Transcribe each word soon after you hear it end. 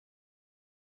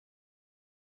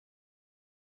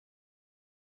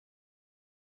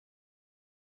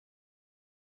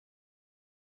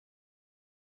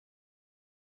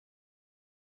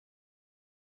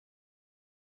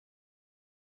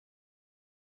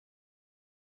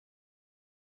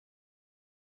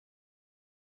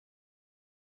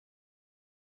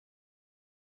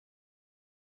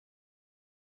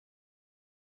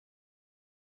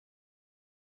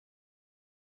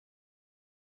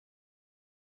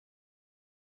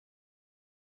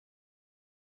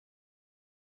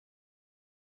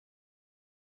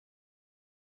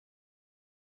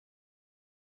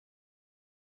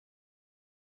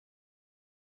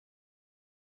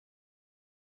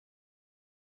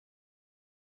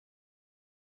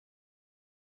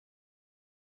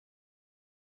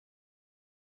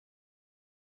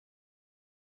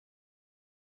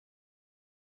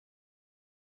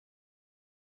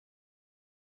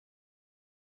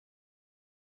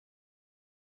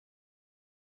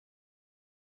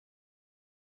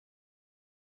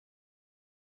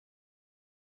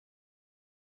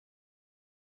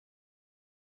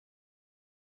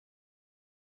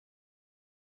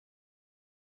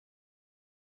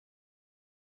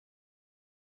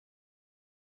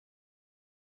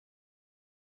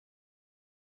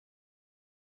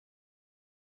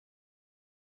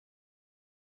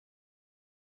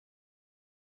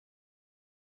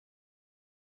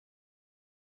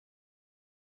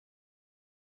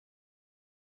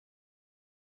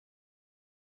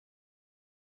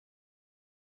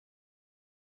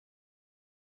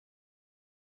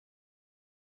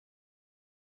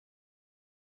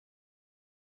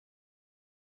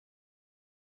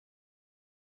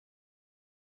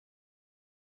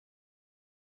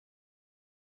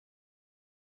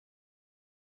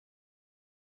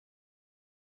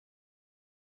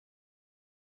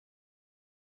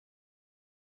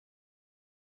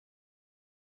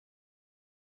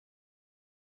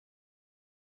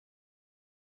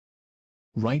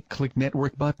right-click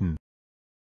Network button.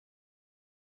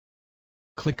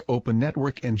 Click Open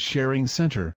Network and Sharing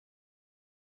Center.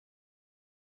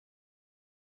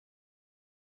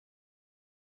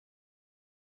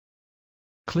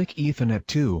 Click Ethernet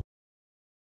 2.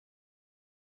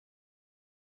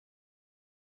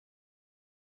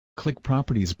 Click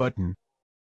Properties button.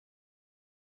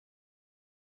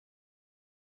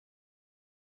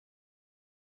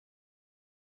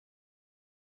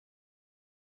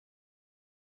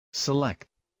 Select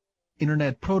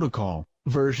Internet Protocol,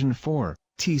 version 4,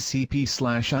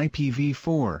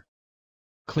 TCP/IPv4.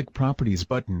 Click Properties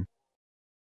button.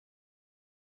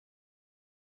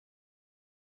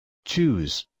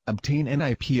 Choose Obtain an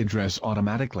IP address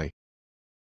automatically,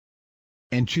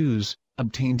 and choose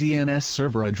Obtain DNS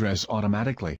server address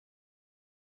automatically.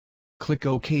 Click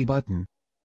OK button.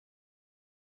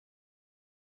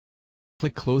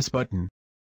 Click Close button.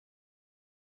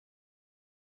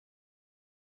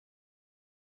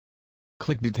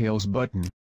 Click Details button.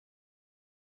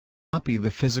 Copy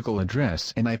the physical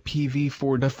address and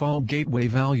IPv4 default gateway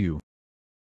value.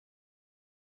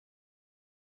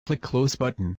 Click Close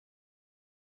button.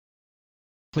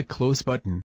 Click Close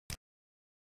button.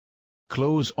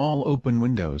 Close all open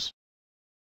windows.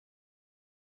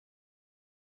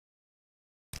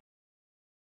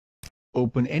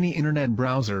 Open any Internet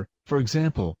browser, for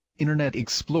example, Internet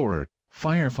Explorer,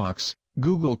 Firefox,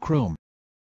 Google Chrome.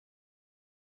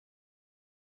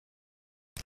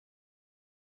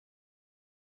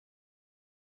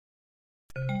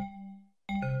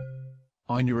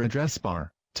 On your address bar,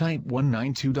 type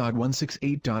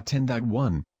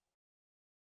 192.168.10.1.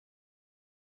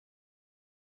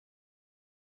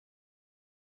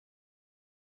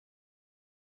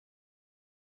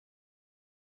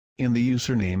 In the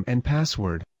username and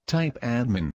password, type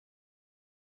admin.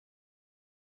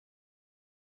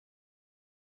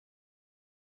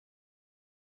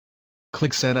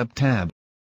 Click Setup tab.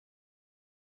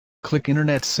 Click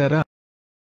Internet Setup.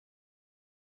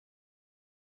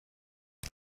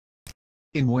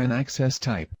 In WAN access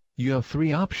type, you have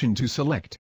 3 options to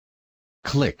select.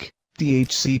 Click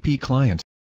Dhcp client.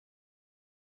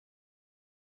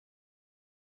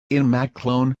 In Mac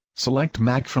clone, select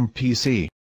Mac from PC.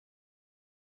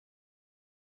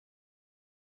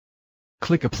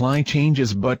 Click Apply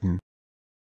Changes button.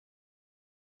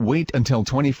 Wait until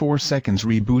 24 seconds.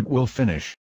 Reboot will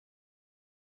finish.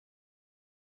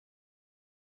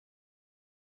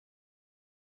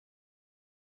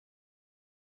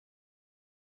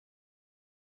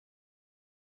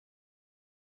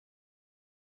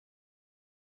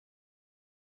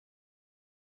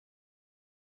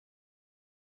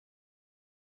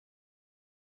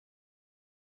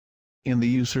 In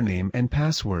the username and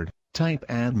password, type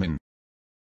admin.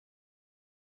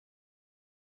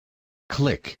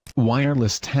 Click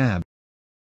Wireless tab.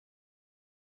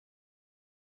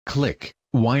 Click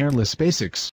Wireless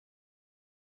Basics.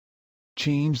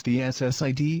 Change the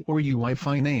SSID or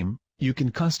UWI name. You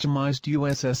can customize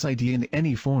USSID in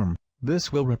any form.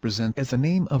 This will represent as the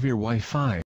name of your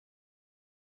Wi-Fi.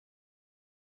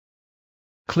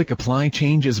 Click Apply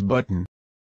Changes button.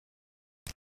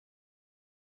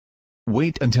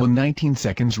 Wait until 19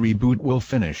 seconds. Reboot will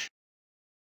finish.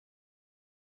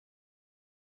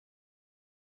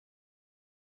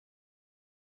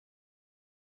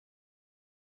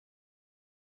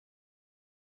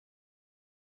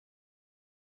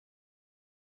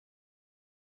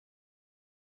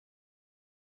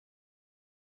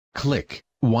 Click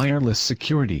Wireless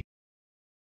Security.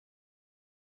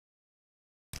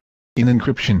 In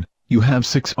encryption, you have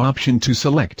 6 options to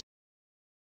select.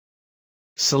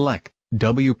 Select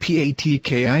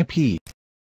WPATKIP.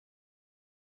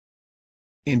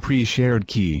 In pre-shared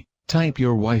key, type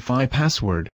your Wi-Fi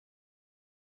password.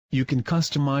 You can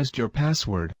customize your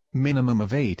password, minimum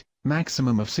of 8,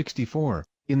 maximum of 64,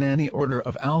 in any order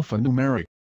of alphanumeric.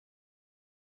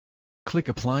 Click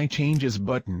Apply Changes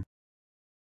button.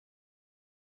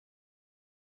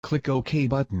 Click OK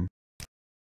button.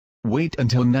 Wait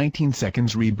until 19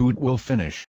 seconds. Reboot will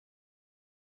finish.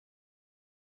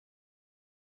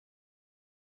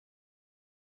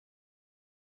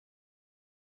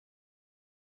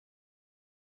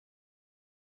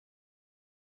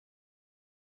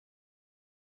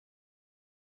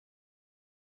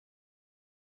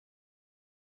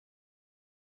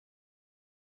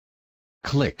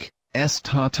 Click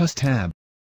Status tab.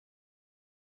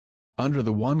 Under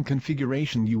the WAN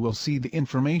configuration you will see the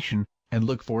information, and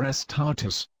look for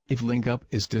status. If link up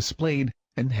is displayed,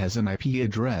 and has an IP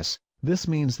address, this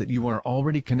means that you are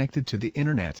already connected to the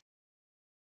Internet.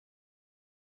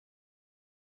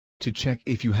 To check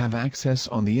if you have access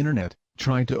on the Internet,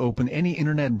 try to open any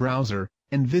internet browser,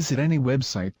 and visit any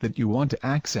website that you want to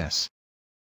access.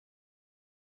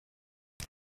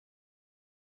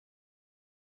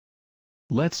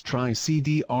 Let's try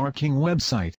CDR King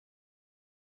website.